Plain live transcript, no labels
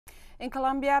In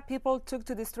Colombia, people took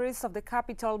to the streets of the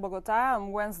capital, Bogotá,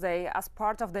 on Wednesday as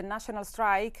part of the national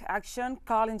strike action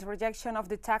calling the rejection of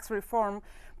the tax reform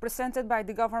presented by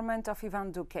the government of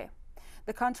Ivan Duque.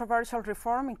 The controversial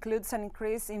reform includes an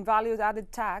increase in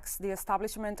value-added tax, the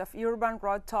establishment of urban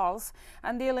road tolls,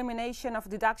 and the elimination of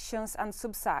deductions and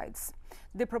subsidies.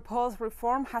 The proposed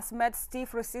reform has met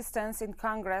stiff resistance in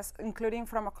Congress, including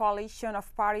from a coalition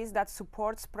of parties that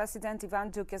supports President Ivan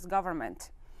Duque's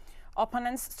government.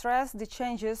 Opponents stress the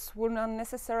changes will not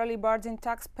necessarily burden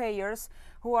taxpayers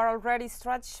who are already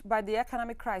stretched by the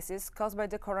economic crisis caused by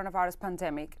the coronavirus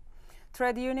pandemic.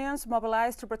 Trade unions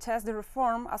mobilized to protest the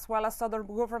reform, as well as other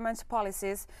government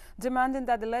policies, demanding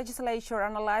that the legislature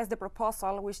analyze the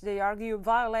proposal, which they argue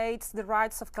violates the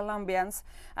rights of Colombians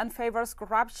and favors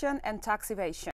corruption and tax evasion.